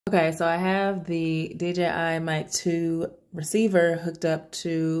Okay, so I have the DJI Mic 2 receiver hooked up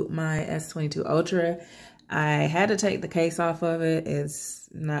to my S22 Ultra. I had to take the case off of it. It's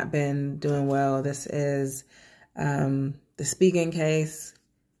not been doing well. This is the speaking case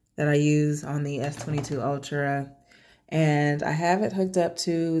that I use on the S22 Ultra. And I have it hooked up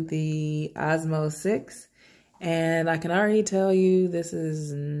to the Osmo 6. And I can already tell you this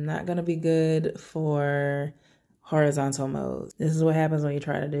is not going to be good for horizontal mode. This is what happens when you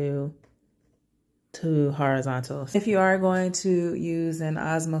try to do two horizontals. If you are going to use an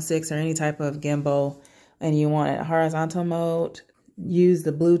Osmo 6 or any type of gimbal and you want it horizontal mode, use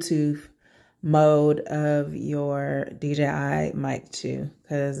the Bluetooth mode of your DJI Mic 2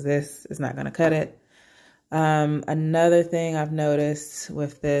 because this is not going to cut it. Another thing I've noticed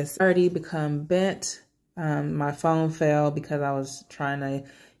with this, already become bent. My phone fell because I was trying to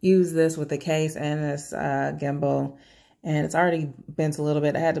use this with the case and this gimbal, and it's already bent a little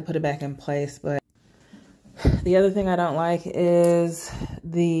bit. I had to put it back in place. But the other thing I don't like is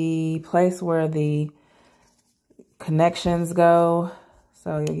the place where the connections go.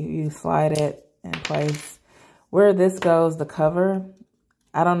 So you slide it in place. Where this goes, the cover,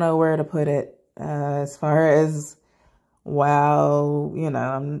 I don't know where to put it as far as while,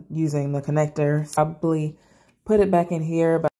 I'm using the connector. Probably put it back in here, but